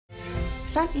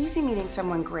It's not easy meeting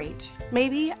someone great.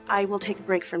 Maybe I will take a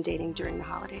break from dating during the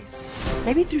holidays.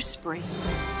 Maybe through spring.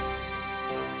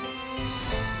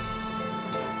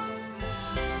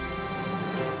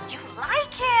 You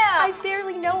like him! I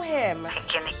barely know him. I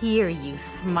can hear you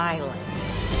smiling.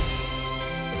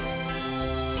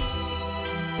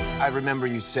 I remember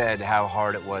you said how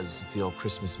hard it was to feel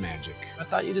Christmas magic. I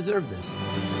thought you deserved this.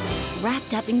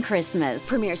 Wrapped Up in Christmas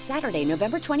premieres Saturday,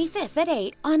 November 25th at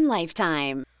 8 on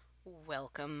Lifetime.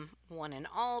 Welcome, one and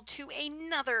all, to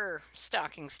another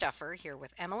stocking stuffer here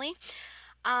with Emily.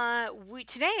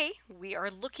 Today, we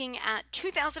are looking at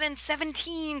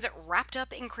 2017's Wrapped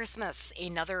Up in Christmas,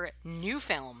 another new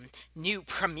film, new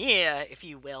premiere, if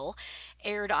you will,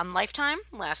 aired on Lifetime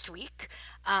last week.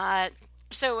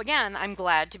 So again, I'm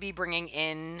glad to be bringing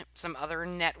in some other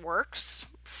networks,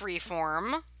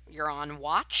 Freeform. You're on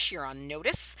watch, you're on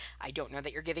notice. I don't know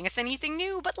that you're giving us anything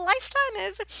new, but Lifetime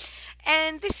is.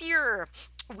 And this year,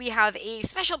 we have a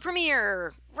special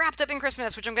premiere, Wrapped Up in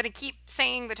Christmas, which I'm going to keep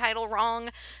saying the title wrong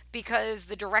because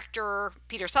the director,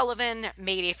 Peter Sullivan,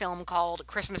 made a film called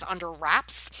Christmas Under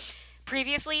Wraps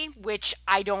previously, which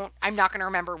I'm not going to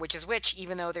remember which is which,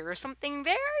 even though there is something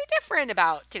very different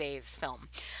about today's film.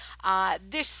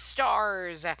 This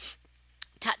stars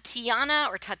Tatiana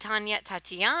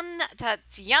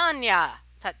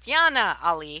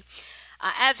Ali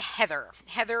as Heather.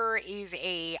 Heather is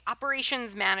a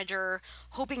operations manager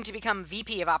hoping to become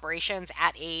VP of operations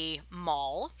at a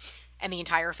mall, and the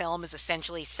entire film is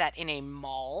essentially set in a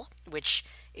mall, which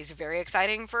is very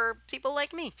exciting for people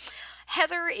like me.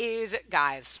 Heather is,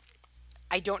 guys,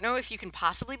 I don't know if you can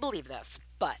possibly believe this,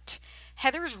 but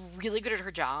Heather's really good at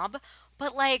her job,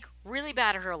 but like really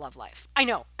bad at her love life. I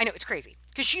know, it's crazy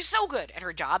because she's so good at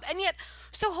her job and yet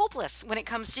so hopeless when it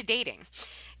comes to dating.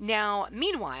 Now,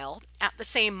 meanwhile, at the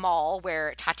same mall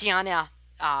where Tatiana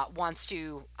wants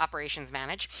to operations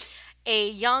manage, a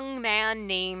young man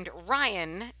named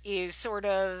Ryan is sort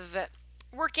of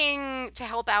working to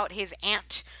help out his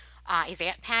Aunt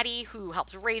Patty, who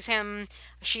helped raise him.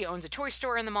 She owns a toy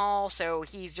store in the mall, so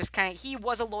he's just he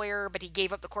was a lawyer, but he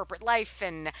gave up the corporate life,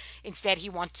 and instead he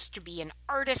wants to be an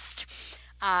artist.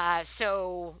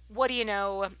 So what do you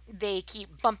know? They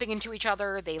keep bumping into each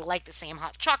other. They like the same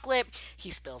hot chocolate.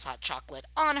 He spills hot chocolate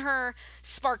on her.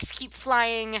 Sparks keep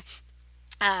flying.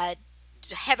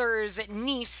 Heather's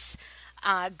niece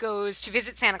goes to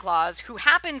visit Santa Claus, who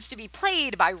happens to be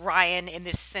played by Ryan in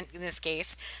this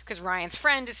case, because Ryan's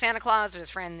friend is Santa Claus, but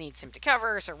his friend needs him to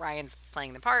cover, so Ryan's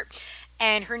playing the part.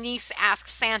 And her niece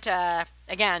asks Santa,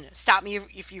 again, stop me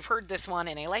if you've heard this one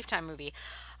in a Lifetime movie.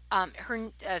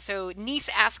 So niece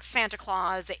asks Santa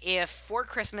Claus if for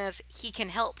Christmas he can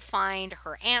help find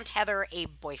her Aunt Heather a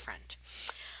boyfriend.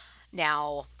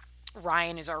 Now,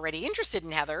 Ryan is already interested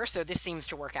in Heather, so this seems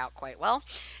to work out quite well.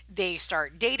 They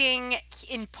start dating.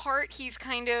 In part, he's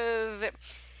kind of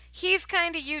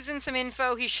using some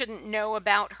info he shouldn't know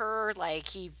about her. Like,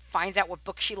 he finds out what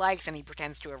books she likes and he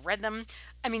pretends to have read them.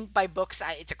 I mean, by books,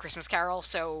 it's A Christmas Carol,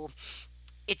 so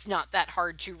it's not that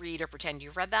hard to read or pretend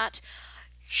you've read that.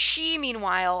 She,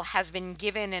 meanwhile, has been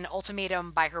given an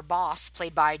ultimatum by her boss,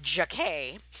 played by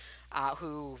Jacquet,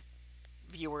 who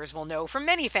viewers will know from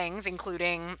many things,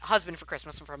 including Husband for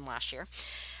Christmas from last year.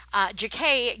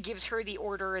 Jacquet gives her the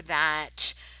order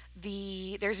that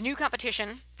there's new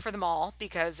competition for the mall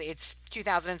because it's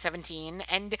 2017,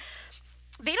 and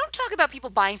they don't talk about people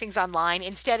buying things online.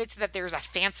 Instead, it's that there's a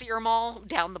fancier mall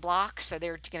down the block, so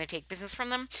they're going to take business from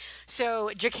them. So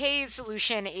Jacquet's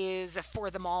solution is for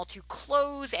the mall to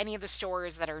close any of the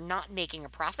stores that are not making a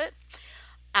profit.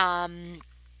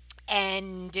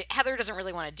 And Heather doesn't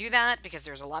really want to do that because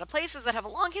there's a lot of places that have a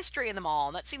long history in the mall,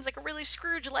 and that seems like a really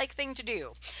Scrooge-like thing to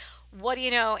do. What do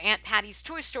you know? Aunt Patty's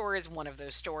toy store is one of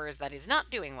those stores that is not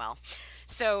doing well.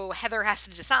 So Heather has to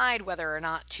decide whether or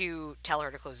not to tell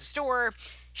her to close the store.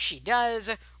 She does.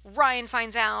 Ryan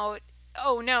finds out,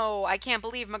 oh no, I can't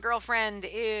believe my girlfriend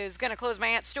is going to close my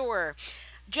aunt's store.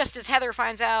 Just as Heather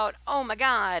finds out, oh my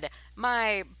god,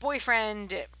 my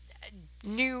boyfriend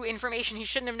knew information he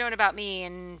shouldn't have known about me,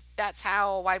 and that's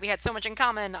why we had so much in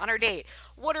common on our date.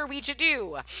 What are we to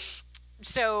do?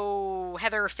 So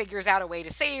Heather figures out a way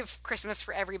to save Christmas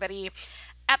for everybody.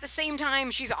 At the same time,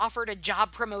 she's offered a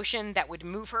job promotion that would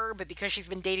move her, but because she's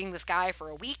been dating this guy for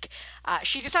a week,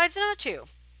 she decides not to.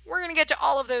 We're going to get to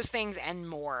all of those things and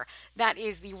more. That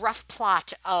is the rough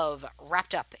plot of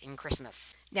Wrapped Up in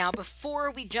Christmas. Now,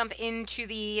 before we jump into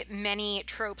the many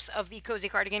tropes of the Cozy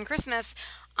Cardigan Christmas,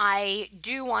 I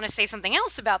do want to say something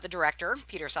else about the director,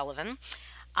 Peter Sullivan.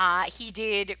 He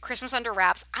did Christmas Under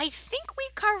Wraps. I think we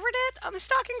covered it on the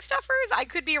Stocking Stuffers. I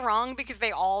could be wrong because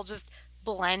they all just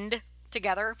blend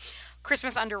together.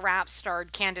 Christmas Under Wraps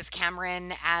starred Candace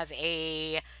Cameron as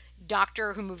a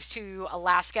doctor who moves to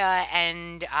Alaska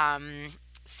and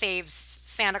saves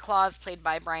Santa Claus, played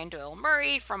by Brian Doyle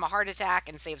Murray, from a heart attack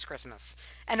and saves Christmas.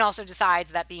 And also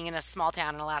decides that being in a small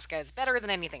town in Alaska is better than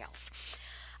anything else.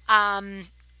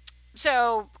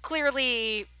 So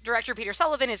clearly, director Peter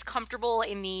Sullivan is comfortable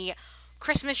in the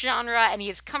Christmas genre, and he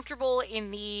is comfortable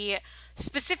in the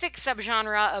specific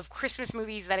subgenre of Christmas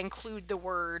movies that include the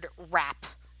word rap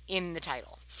in the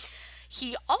title.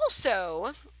 He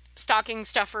also, Stocking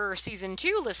Stuffer Season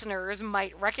 2 listeners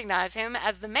might recognize him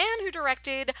as the man who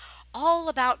directed All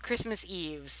About Christmas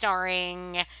Eve,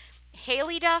 starring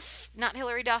Haley Duff, not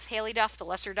Hilary Duff, Haley Duff, the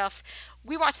lesser Duff.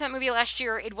 We watched that movie last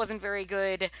year. It wasn't very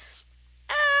good.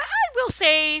 I will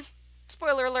say,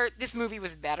 spoiler alert, this movie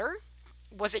was better.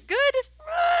 Was it good?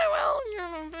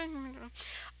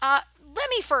 Let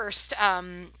me first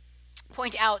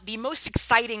point out the most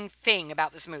exciting thing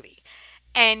about this movie.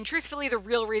 And truthfully, the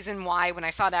real reason why, when I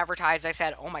saw it advertised, I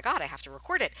said, oh my God, I have to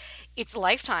record it. It's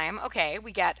Lifetime. Okay,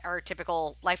 we get our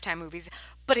typical Lifetime movies,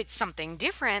 but it's something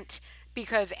different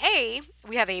because A,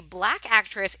 we have a black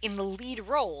actress in the lead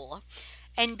role,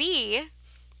 and B,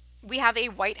 we have a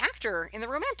white actor in the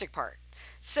romantic part.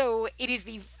 So it is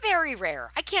the very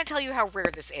rare, I can't tell you how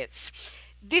rare this is.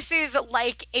 This is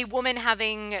like a woman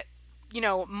having,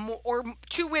 or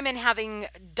two women having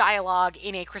dialogue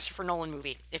in a Christopher Nolan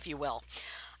movie, if you will.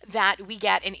 That we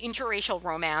get an interracial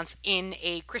romance in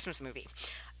a Christmas movie.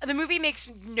 The movie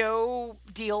makes no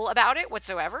deal about it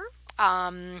whatsoever.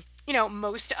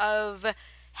 Most of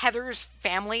Heather's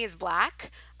family is black.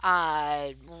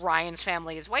 Ryan's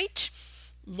family is white.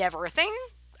 Never a thing.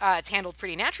 It's handled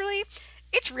pretty naturally.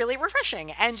 It's really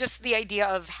refreshing. And just the idea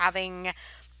of having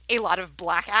a lot of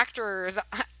black actors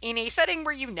in a setting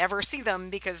where you never see them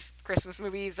because Christmas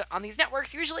movies on these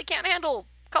networks usually can't handle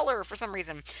color for some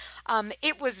reason.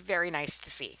 It was very nice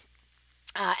to see.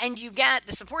 And you get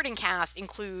the supporting cast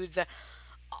includes,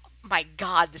 my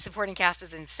God, the supporting cast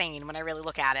is insane when I really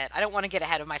look at it. I don't want to get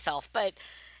ahead of myself, but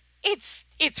it's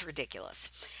ridiculous.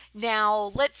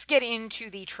 Now, let's get into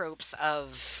the tropes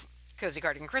of Cozy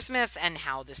Cardigan Christmas and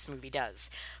how this movie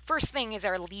does. First thing is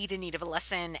our lead in need of a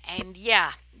lesson, and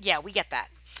yeah, we get that.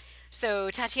 So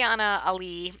Tatiana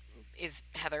Ali is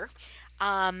Heather.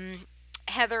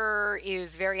 Heather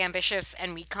is very ambitious,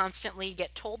 and we constantly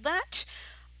get told that.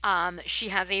 She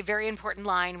has a very important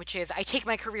line, which is, I take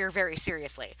my career very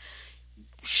seriously.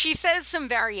 She says some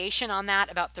variation on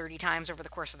that about 30 times over the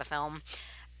course of the film.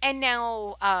 And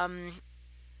now,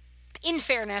 in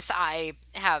fairness, I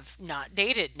have not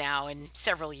dated now in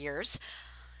several years.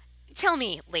 Tell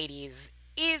me, ladies,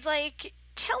 is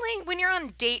when you're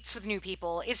on dates with new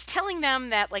people, is telling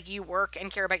them that you work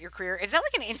and care about your career, is that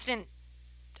an instant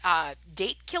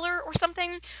date killer or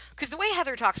something? Because the way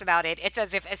Heather talks about it, it's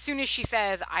as if as soon as she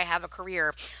says, I have a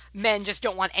career, men just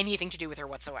don't want anything to do with her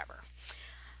whatsoever.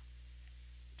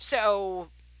 So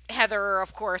Heather,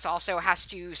 of course, also has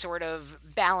to sort of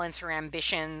balance her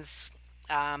ambitions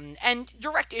and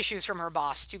direct issues from her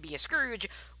boss to be a Scrooge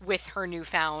with her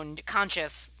newfound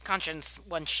conscience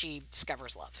once she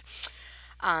discovers love.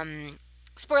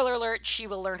 Spoiler alert, she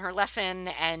will learn her lesson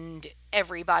and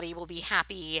everybody will be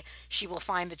happy. She will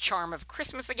find the charm of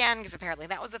Christmas again, because apparently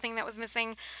that was the thing that was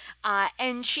missing.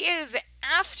 And she is,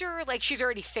 after, she's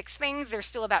already fixed things, there's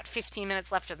still about 15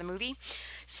 minutes left of the movie.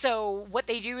 So what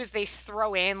they do is they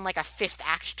throw in a fifth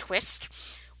act twist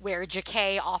where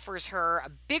JK offers her a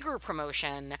bigger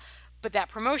promotion, but that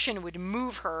promotion would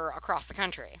move her across the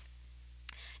country.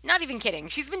 Not even kidding.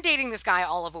 She's been dating this guy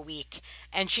all of a week,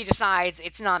 and she decides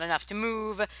it's not enough to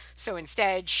move, so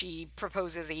instead she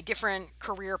proposes a different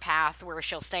career path where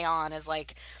she'll stay on as,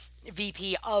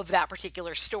 VP of that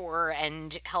particular store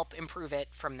and help improve it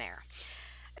from there.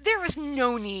 There was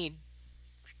no need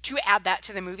to add that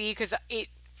to the movie, because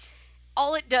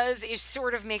all it does is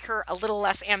sort of make her a little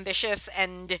less ambitious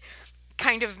and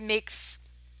kind of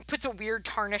puts a weird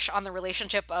tarnish on the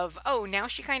relationship of, oh, now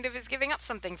she kind of is giving up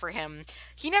something for him.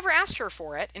 He never asked her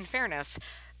for it, in fairness,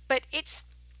 but it's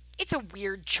a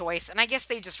weird choice, and I guess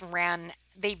they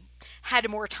had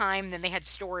more time than they had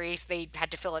stories. They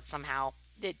had to fill it somehow.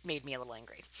 It made me a little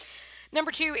angry.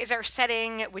 Number 2 is our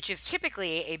setting, which is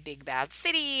typically a big bad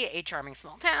city, a charming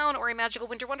small town, or a magical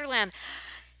winter wonderland.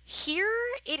 Here,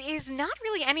 it is not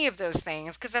really any of those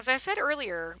things, because as I said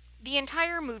earlier, the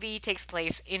entire movie takes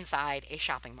place inside a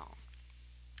shopping mall.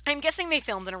 I'm guessing they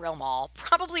filmed in a real mall,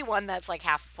 probably one that's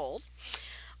half full,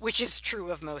 which is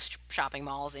true of most shopping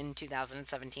malls in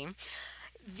 2017.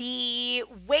 The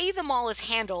way the mall is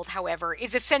handled, however,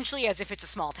 is essentially as if it's a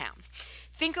small town.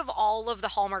 Think of all of the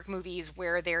Hallmark movies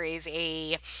where there is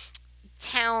a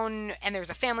town, and there's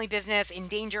a family business in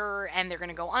danger, and they're going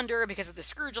to go under because of the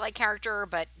Scrooge-like character,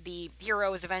 but the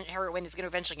heroine is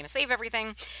eventually going to save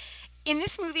everything. In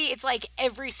this movie, it's like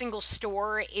every single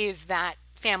store is that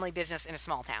family business in a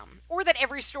small town, or that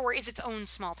every store is its own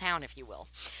small town, if you will.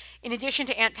 In addition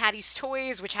to Aunt Patty's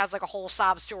Toys, which has like a whole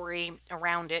sob story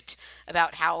around it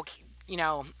about how,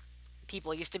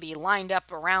 people used to be lined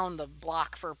up around the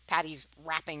block for Patty's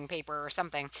wrapping paper or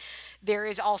something. There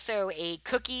is also a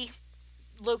cookie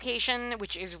location,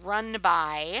 which is run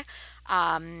by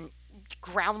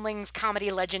Groundlings comedy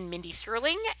legend Mindy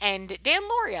Sterling and Dan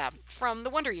Lauria from The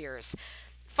Wonder Years.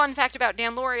 Fun fact about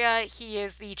Dan Lauria, he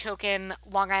is the token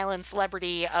Long Island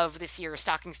celebrity of this year's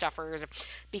Stocking Stuffers,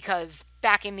 because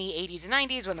back in the 80s and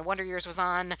 90s when The Wonder Years was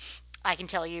on, I can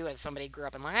tell you, as somebody who grew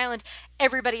up in Long Island,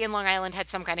 everybody in Long Island had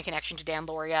some kind of connection to Dan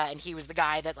Lauria, and he was the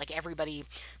guy that, like, everybody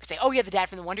could say, oh, yeah, the dad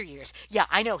from The Wonder Years. Yeah,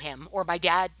 I know him. Or my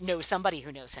dad knows somebody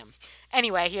who knows him.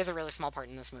 Anyway, he has a really small part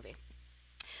in this movie.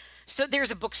 So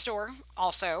there's a bookstore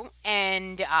also,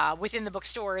 and within the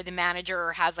bookstore, the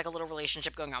manager has, like, a little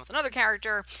relationship going on with another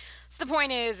character. So the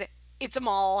point is, it's a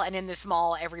mall, and in this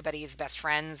mall, everybody is best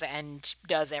friends and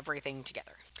does everything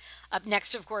together. Up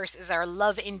next, of course, is our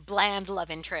bland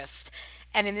love interest.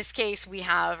 And in this case, we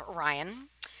have Ryan.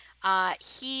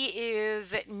 He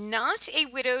is not a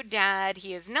widowed dad.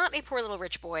 He is not a poor little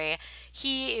rich boy.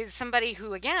 He is somebody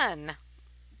who, again,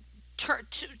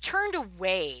 turned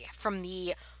away from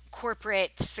the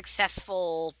corporate,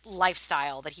 successful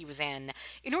lifestyle that he was in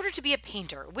order to be a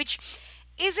painter, which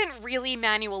isn't really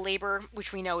manual labor,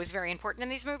 which we know is very important in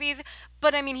these movies.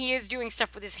 But, I mean, he is doing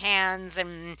stuff with his hands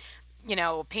and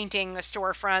painting a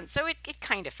storefront, so it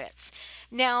kind of fits.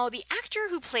 Now, the actor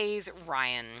who plays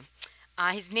Ryan,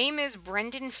 his name is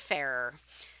Brendan Farr,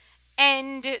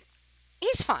 and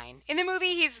he's fine. In the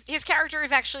movie, his character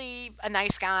is actually a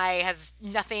nice guy, has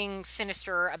nothing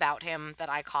sinister about him that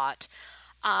I caught.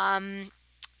 But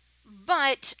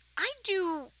I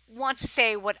do want to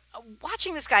say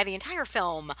watching this guy the entire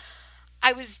film,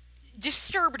 I was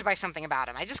disturbed by something about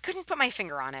him. I just couldn't put my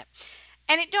finger on it.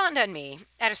 And it dawned on me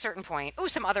at a certain point. Oh,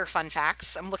 some other fun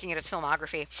facts. I'm looking at his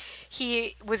filmography.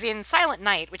 He was in Silent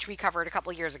Night, which we covered a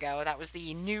couple years ago. That was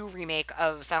the new remake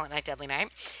of Silent Night, Deadly Night.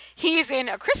 He is in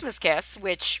A Christmas Kiss,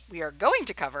 which we are going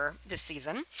to cover this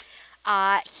season.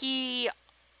 He,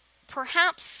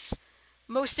 perhaps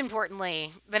most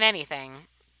importantly than anything,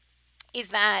 is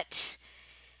that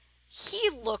he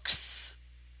looks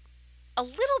a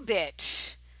little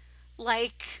bit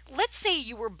like, let's say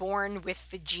you were born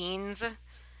with the genes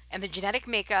and the genetic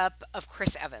makeup of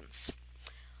Chris Evans.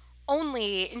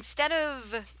 Only instead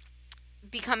of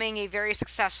becoming a very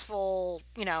successful,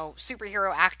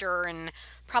 superhero actor and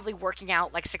probably working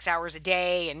out like 6 hours a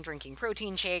day and drinking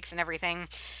protein shakes and everything,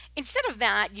 instead of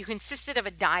that, you consisted of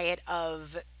a diet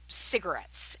of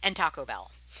cigarettes and Taco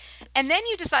Bell. And then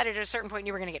you decided at a certain point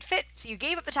you were going to get fit, so you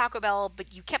gave up the Taco Bell,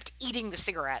 but you kept eating the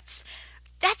cigarettes.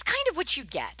 That's kind of what you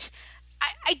get.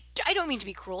 I don't mean to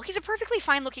be cruel. He's a perfectly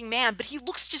fine-looking man, but he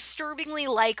looks disturbingly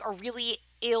like a really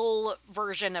ill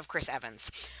version of Chris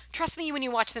Evans. Trust me, when you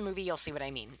watch the movie, you'll see what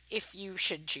I mean, if you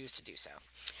should choose to do so.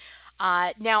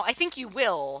 Now, I think you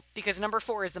will, because number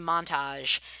 4 is the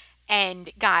montage. And,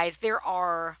 guys, there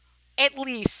are, at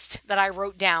least, that I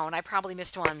wrote down, I probably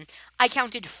missed one, I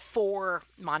counted 4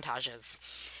 montages.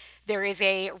 There is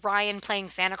a Ryan playing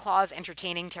Santa Claus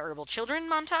entertaining terrible children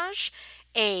montage,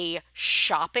 a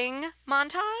shopping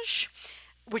montage,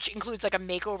 which includes like a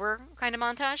makeover kind of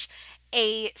montage,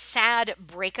 a sad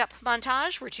breakup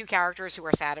montage where 2 characters who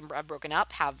are sad and broken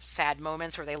up have sad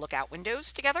moments where they look out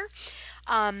windows together,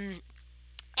 and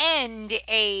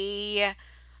a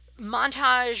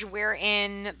montage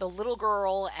wherein the little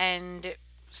girl and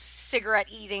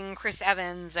cigarette-eating Chris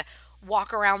Evans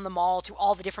walk around the mall to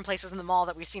all the different places in the mall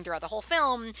that we've seen throughout the whole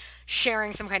film,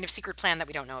 sharing some kind of secret plan that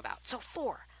we don't know about. So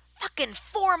 4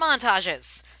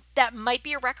 montages. That might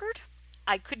be a record.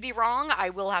 I could be wrong. I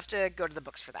will have to go to the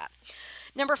books for that.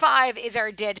 Number 5 is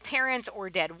our dead parents or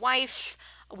dead wife.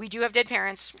 We do have dead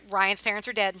parents. Ryan's parents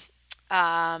are dead.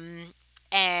 And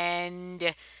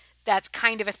that's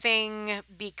kind of a thing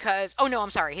because... Oh, no,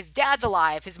 I'm sorry. His dad's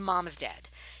alive. His mom is dead.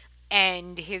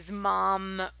 And his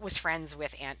mom was friends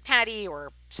with Aunt Patty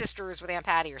or sisters with Aunt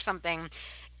Patty or something.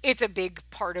 It's a big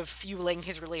part of fueling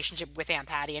his relationship with Aunt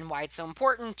Patty and why it's so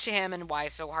important to him and why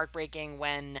it's so heartbreaking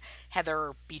when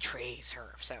Heather betrays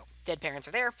her. So, dead parents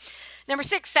are there. Number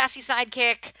 6, sassy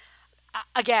sidekick.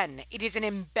 Again, it is an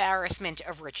embarrassment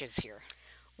of riches here.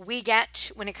 We get,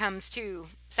 when it comes to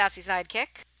sassy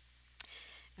sidekick,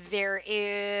 there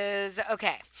is...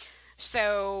 Okay,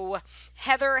 so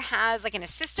Heather has like an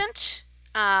assistant.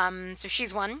 So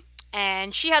she's one.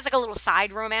 And she has like a little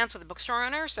side romance with a bookstore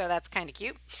owner, so that's kind of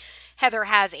cute. Heather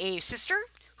has a sister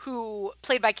who,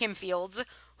 played by Kim Fields,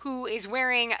 who is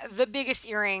wearing the biggest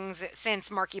earrings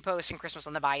since Marky Post and Christmas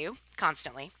on the Bayou,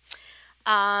 constantly.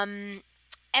 And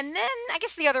then I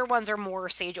guess the other ones are more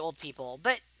sage old people,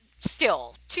 but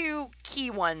still, two key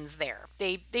ones there.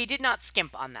 They did not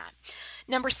skimp on that.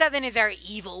 Number 7 is our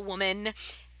evil woman,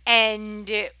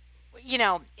 and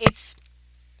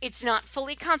it's not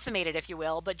fully consummated, if you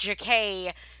will, but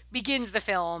Jacquet begins the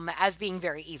film as being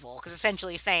very evil, because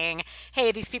essentially saying,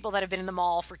 hey, these people that have been in the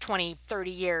mall for 20,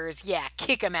 30 years, yeah,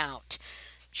 kick them out.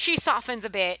 She softens a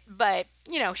bit, but,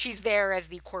 she's there as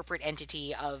the corporate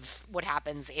entity of what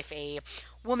happens if a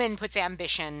woman puts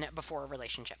ambition before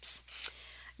relationships.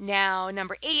 Now,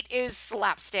 number 8 is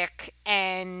slapstick,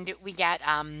 and we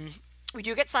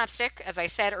do get slapstick. As I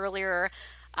said earlier,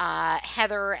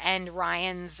 Heather and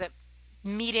Ryan's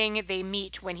meeting, they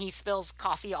meet when he spills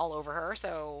coffee all over her,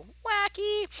 so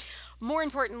wacky. More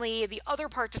importantly, the other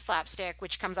part to slapstick,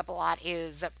 which comes up a lot,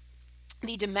 is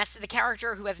the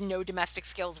character who has no domestic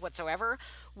skills whatsoever,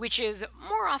 which is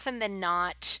more often than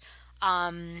not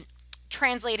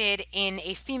translated in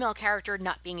a female character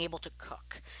not being able to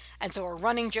cook. And so a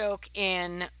running joke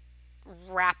in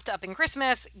Wrapped Up in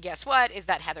Christmas, guess what, is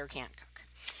that Heather can't cook.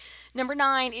 Number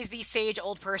 9 is the sage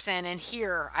old person, and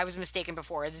here I was mistaken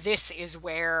before. This is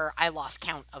where I lost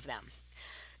count of them.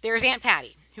 There's Aunt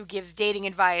Patty, who gives dating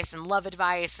advice and love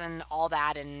advice and all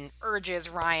that, and urges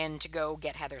Ryan to go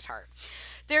get Heather's heart.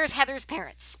 There's Heather's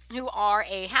parents, who are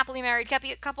a happily married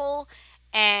couple,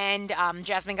 and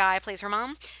Jasmine Guy plays her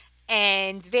mom,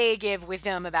 and they give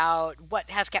wisdom about what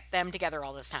has kept them together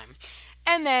all this time.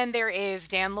 And then there is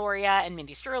Dan Loria and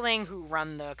Mindy Sterling, who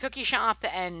run the cookie shop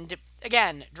and,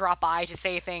 again, drop by to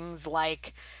say things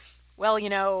like, well,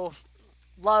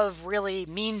 love really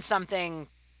means something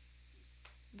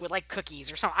with like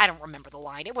cookies or something. I don't remember the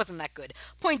line. It wasn't that good.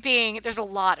 Point being, there's a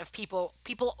lot of people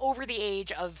over the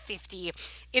age of 50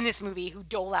 in this movie who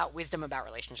dole out wisdom about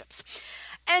relationships.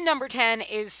 And number 10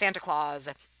 is Santa Claus.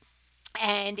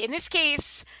 And in this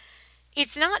case,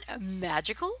 it's not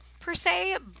magical per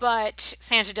se, but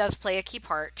Santa does play a key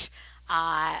part.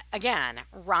 Again,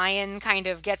 Ryan kind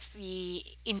of gets the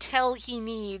intel he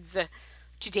needs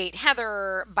to date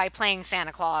Heather by playing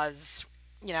Santa Claus,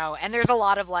 and there's a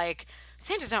lot of like,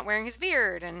 Santa's not wearing his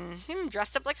beard and him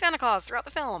dressed up like Santa Claus throughout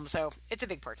the film, so it's a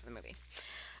big part of the movie.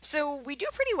 So we do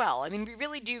pretty well. I mean, we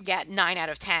really do get 9 out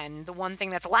of 10. The one thing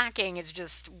that's lacking is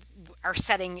just our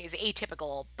setting is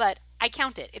atypical, but I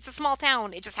count it. It's a small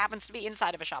town. It just happens to be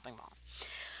inside of a shopping mall.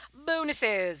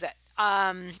 Bonuses.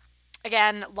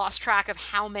 Again, lost track of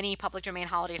how many public domain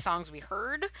holiday songs we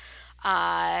heard.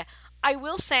 I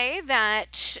will say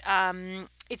that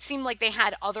it seemed like they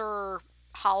had other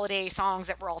holiday songs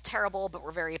that were all terrible but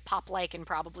were very pop-like and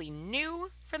probably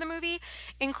new for the movie,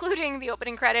 including the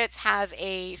opening credits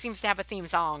seems to have a theme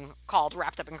song called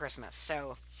Wrapped Up in Christmas.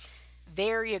 So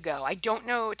there you go. I don't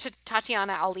know,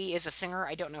 Tatiana Ali is a singer.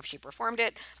 I don't know if she performed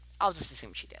it. I'll just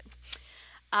assume she did.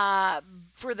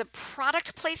 For the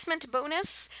product placement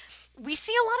bonus, we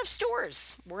see a lot of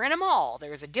stores. We're in a mall.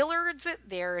 There's a Dillard's.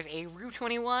 There's a Rue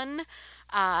 21.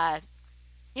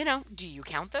 Do you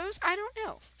count those? I don't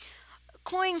know.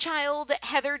 Cloying child,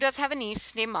 Heather does have a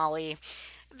niece named Molly.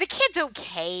 The kid's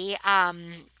okay.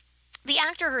 The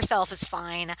actor herself is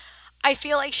fine. I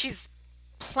feel like she's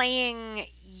playing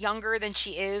younger than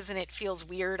she is, and it feels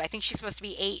weird. I think she's supposed to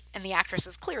be 8, and the actress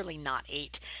is clearly not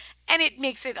 8. And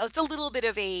it's a little bit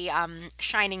of a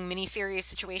Shining miniseries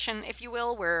situation, if you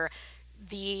will, where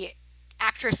the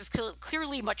actress is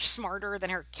clearly much smarter than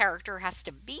her character has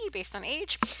to be based on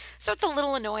age. So it's a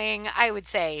little annoying. I would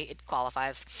say it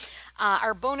qualifies.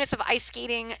 Our bonus of ice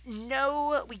skating,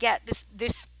 no, we get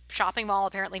this shopping mall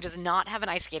apparently does not have an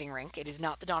ice skating rink. It is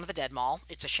not the Dawn of the Dead mall.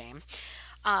 It's a shame.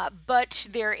 But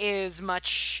there is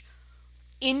much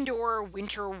indoor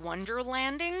winter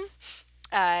wonderlanding.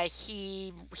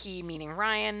 He meaning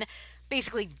Ryan,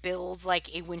 basically builds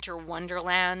like a winter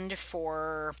wonderland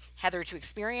for Heather to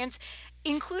experience,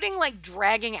 including like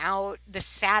dragging out the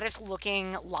saddest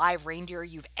looking live reindeer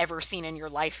you've ever seen in your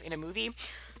life in a movie,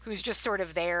 who's just sort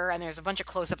of there, and there's a bunch of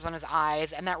close-ups on his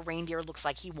eyes, and that reindeer looks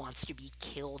like he wants to be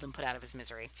killed and put out of his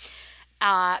misery.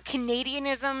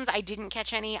 Canadianisms, I didn't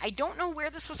catch any. I don't know where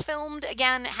this was filmed.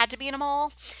 Again, it had to be in a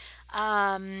mall.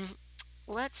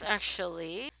 Let's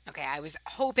actually... Okay, I was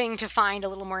hoping to find a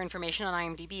little more information on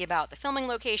IMDb about the filming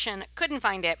location. Couldn't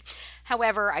find it.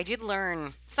 However, I did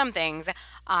learn some things.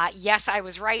 Yes, I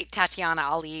was right. Tatiana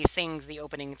Ali sings the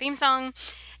opening theme song.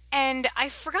 And I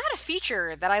forgot a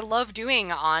feature that I love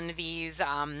doing on these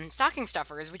stocking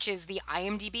stuffers, which is the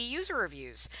IMDb user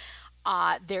reviews.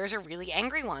 there's a really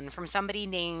angry one from somebody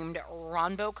named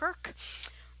Ronbo Kirk.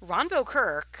 Ronbo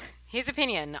Kirk, his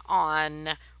opinion on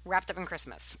Wrapped Up in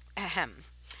Christmas. Ahem.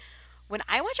 When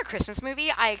I watch a Christmas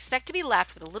movie, I expect to be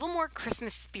left with a little more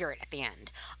Christmas spirit at the end.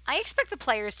 I expect the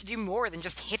players to do more than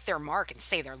just hit their mark and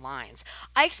say their lines.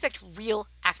 I expect real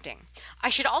acting. I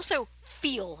should also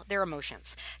feel their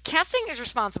emotions. Casting is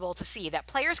responsible to see that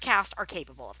players cast are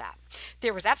capable of that.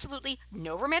 There was absolutely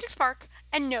no romantic spark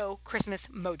and no Christmas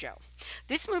mojo.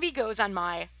 This movie goes on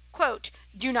my, quote,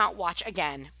 do not watch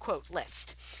again, quote,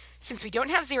 list. Since we don't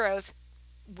have zeros,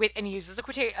 and uses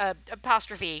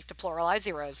apostrophe to pluralize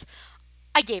zeros,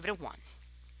 I gave it a 1.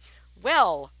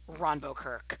 Well, Ronbo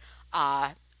Kirk,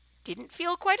 didn't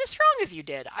feel quite as strong as you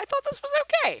did. I thought this was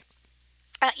okay.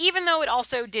 Even though it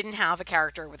also didn't have a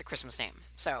character with a Christmas name.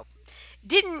 So,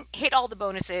 didn't hit all the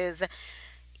bonuses.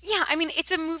 Yeah, I mean,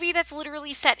 it's a movie that's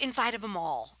literally set inside of a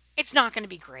mall. It's not going to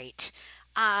be great.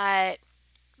 Is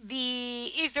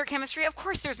there chemistry? Of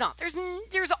course there's not.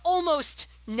 There's almost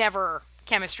never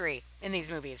chemistry in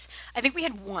these movies. I think we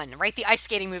had one, right? The ice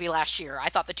skating movie last year. I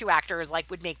thought the two actors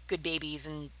would make good babies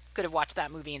and could have watched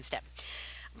that movie instead.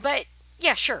 But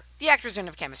yeah, sure, the actors don't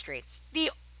have chemistry.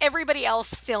 Everybody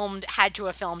else had to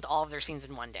have filmed all of their scenes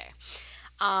in one day.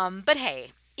 But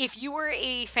hey, if you were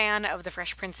a fan of The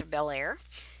Fresh Prince of Bel-Air,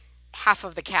 half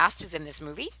of the cast is in this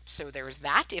movie, so there's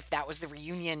that. If that was the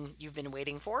reunion you've been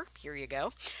waiting for, here you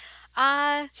go.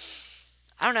 I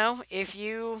don't know, if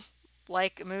you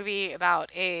like a movie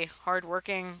about a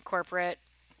hardworking corporate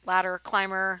ladder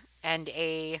climber and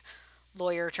a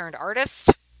lawyer turned artist,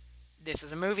 this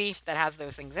is a movie that has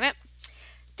those things in it.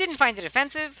 Didn't find it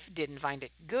offensive, didn't find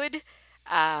it good.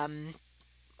 I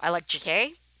like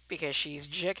JK because she's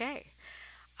JK.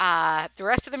 The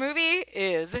rest of the movie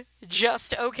is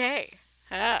just okay.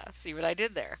 See what I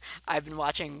did there? I've been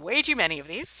watching way too many of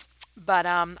these, but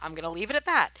I'm going to leave it at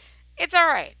that. It's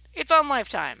alright. It's on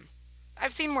Lifetime.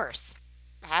 I've seen worse.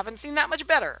 I haven't seen that much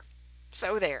better.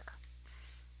 So there.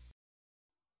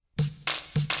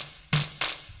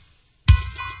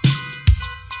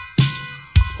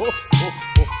 Ho, ho,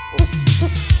 ho, ho.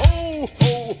 Ho,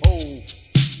 ho, ho.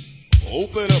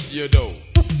 Open up your door.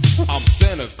 I'm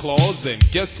Santa Claus, and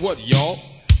guess what, y'all?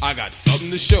 I got something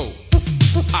to show.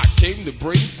 I came to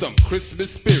bring some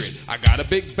Christmas spirit. I got a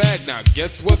big bag now,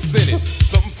 guess what's in it?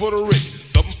 Something for the rich,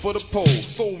 something for the poor.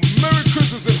 So Merry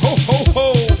Christmas and ho, ho,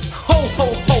 ho. Ho,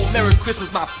 ho, ho, Merry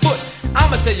Christmas, my foot.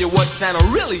 I'ma tell you what Santa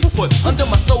really put under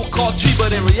my so-called tree,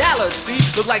 but in reality,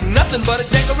 look like nothing but a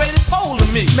decorated pole to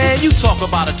me. Man, you talk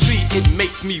about a tree, it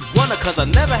makes me wonder, cause I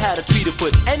never had a tree to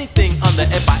put anything under.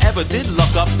 If I ever did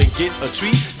look up and get a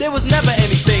tree, there was never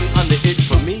anything under it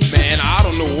for me. Man, I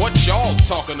don't know what y'all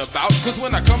talking about, cause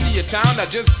when I come to your town, I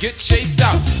just get chased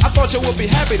out. I thought you would be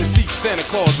happy to see Santa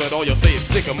Claus, but all you'll say is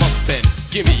stick 'em up, then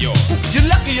give me yours. You're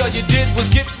lucky all you did was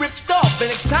get ripped off,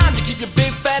 and it's time to keep your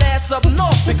big fat ass up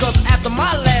north, because after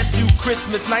my last few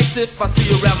Christmas nights, if I see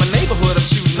you around my neighborhood, I'm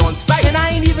shooting on sight. And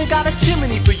I ain't even got a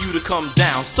chimney for you to come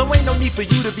down, so ain't no need for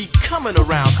you to be coming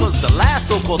around, cause the last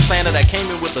so-called Santa that came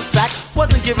in with a sack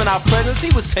wasn't giving out presents,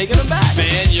 he was taking them back.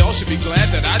 Man, y'all should be glad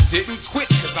that I didn't quit,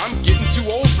 cause I'm getting too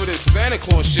old for this Santa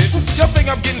Claus shit. Y'all think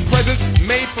I'm getting presents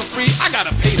made for free? I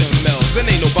gotta pay them mells, and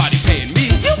ain't nobody paying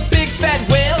me. You big fat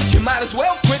whale, you might as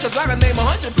well quit, cause I can name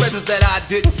 100 presents that I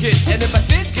didn't get. And if I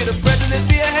did get a present, it'd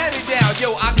be a hand-me-down.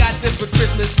 Yo, I got this for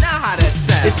Christmas, now how that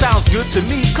sound? It sounds good to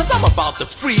me, cause I'm about to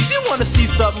freeze. You wanna see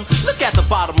something? Look at the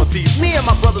bottom of these. Me and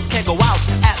my brothers can't go out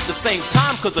at the same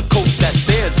time, cause the coat that's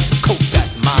theirs is the coat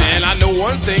that's mine. Man, I know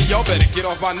one thing, y'all better get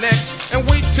off my neck and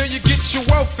wait till you get your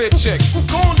welfare check.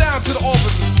 Go on down to the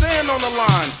office and stand on the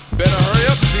line. Better hurry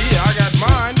up, see, I got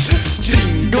mine.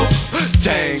 Jingle,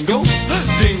 jangle,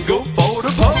 jingle for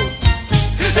the pole.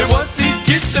 And once he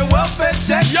gets your welfare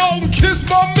check, y'all can kiss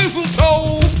my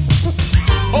mistletoe.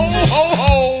 Ho, ho,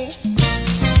 ho.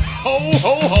 Ho,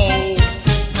 ho, ho.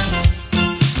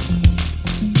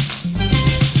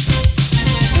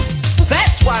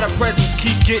 That's why the presents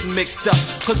keep getting mixed up,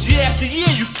 cause year after year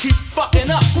you keep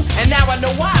fucking up. And now I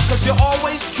know why, cause you're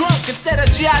always drunk. Instead of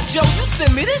G.I. Joe, you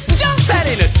send me this junk. That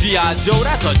ain't a G.I. Joe,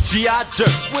 that's a G.I.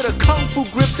 jerk with a kung fu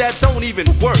grip that don't even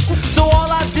work. So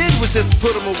all I did was just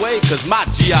put them away, cause my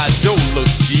G.I. Joe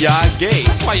looks G.I. gay.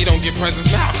 That's why you don't get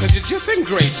presents now, cause you're just in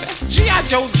grapes. G.I.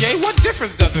 Joe's gay, what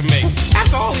difference does it make?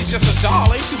 After all, he's just a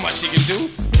doll, ain't too much he can do.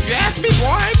 If you ask me,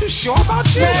 boy, I ain't too sure about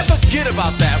you. Man, forget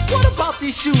about that. What about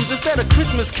these shoes? Instead of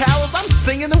Christmas carols, I'm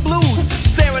singing the blues.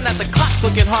 Staring at the clock,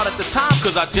 looking hard at the time,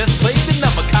 cause I just played the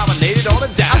number, combinated on a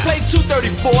dime. I played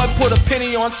 234 and put a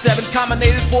penny on 7,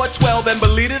 combinated for a 12 and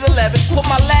believed it 11. Put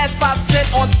my last 5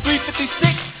 cents on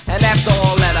 356, and after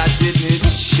all that I didn't hit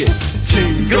shit.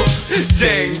 Jingle,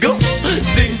 jangle,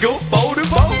 jingle, for the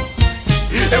boat.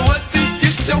 And once you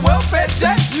get your welfare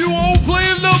check, You won't play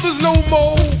numbers no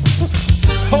more.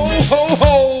 Ho, ho,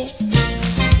 ho.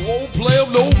 Won't play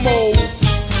them no more.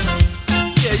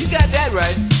 Yeah, you got that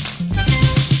right.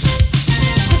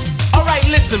 Alright,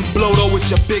 listen, Blodo with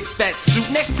your big fat suit.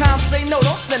 Next time say no,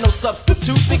 don't send no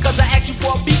substitute. Because I asked you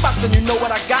for a beatbox and you know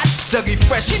what I got? Dougie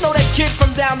Fresh, you know that kid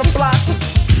from down the block?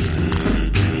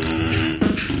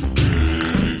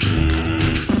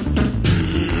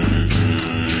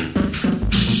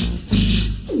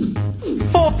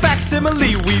 For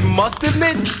facsimile, we must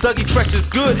admit, Dougie Fresh is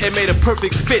good and made a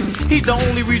perfect fit. He's the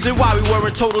only reason why we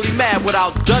weren't totally mad.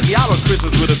 Without Dougie, our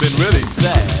Christmas would have been really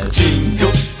sad.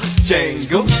 Jingle,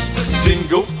 jangle,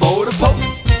 jingle for the Pope.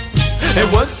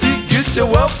 And once he gets your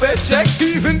welfare check,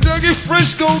 Even Dougie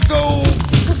Fresh gon' go.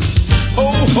 Ho,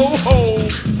 ho, ho.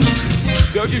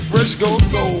 Dougie Fresh gon'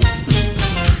 go.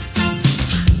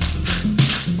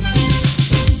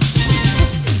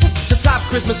 To top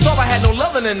Christmas off, I had no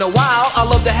loving in a while. I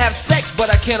love to have sex, but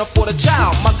I can't afford a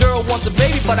child. My girl wants a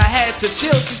baby, but I had to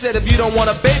chill. She said, if you don't want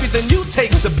a baby, then you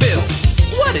take the bill.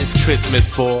 what is Christmas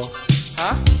for?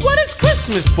 Huh? What is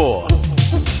Christmas for?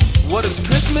 What is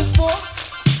Christmas for?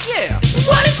 Yeah.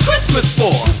 What is Christmas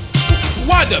for?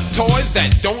 Wind up toys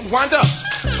that don't wind up.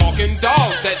 Talking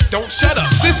dolls that don't shut up.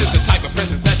 This is the type of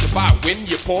present that you buy when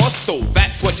you're poor, so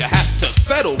that's what you have to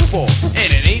settle for. And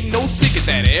it ain't no secret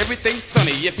that everything's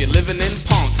sunny if you're living in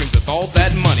Palm Springs with all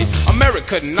that money.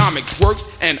 Americanomics works,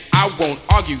 and I won't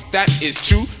argue that is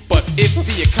true. But if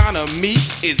the economy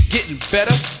is getting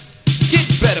better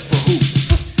for who?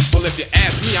 Well, if you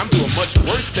ask me, I'm doing much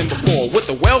worse than before. With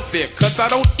the welfare cuts, I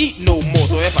don't eat no more.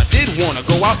 So if I did want to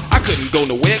go out, I couldn't go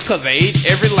nowhere, cause I ate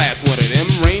every last one of them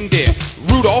reindeer.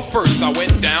 Rudolph first, I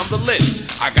went down the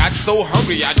list. I got so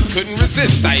hungry, I just couldn't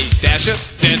resist. I ate Dasher,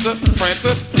 Dancer,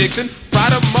 Prancer, Dixon,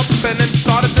 fried them up and then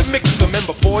started to mix them. And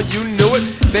before you knew it,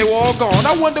 they were all gone.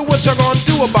 I wonder what y'all gonna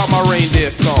do about my reindeer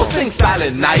song. We'll sing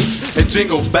Silent Night and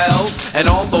Jingle Bells and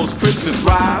all those Christmas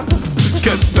rhymes.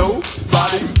 Cause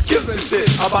nobody gives a shit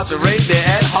about your reindeer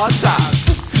at hard times.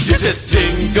 You just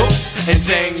jingle and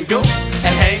jangle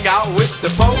and hang out with the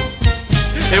Pope.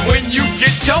 And when you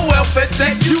get your welfare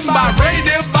check, you my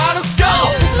reindeer by the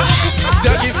skull.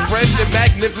 Dougie Fresh and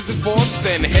Magnificent Force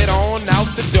and head on out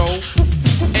the door.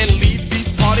 And leave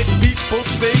these party people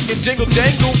singing jingle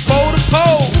jangle for the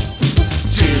pole.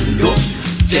 Jingle,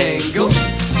 jangle,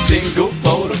 jingle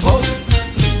for the Pope.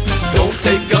 Don't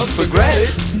take us for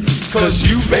granted, cause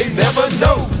you may never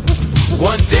know.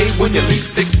 One day when you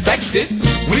least expect it,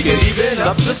 we can even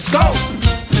up the score.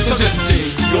 So just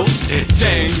jingle,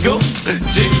 jangle,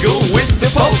 jingle with the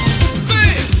Pope.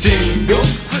 Jingle,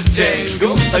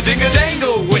 jangle, a jingle, jangle.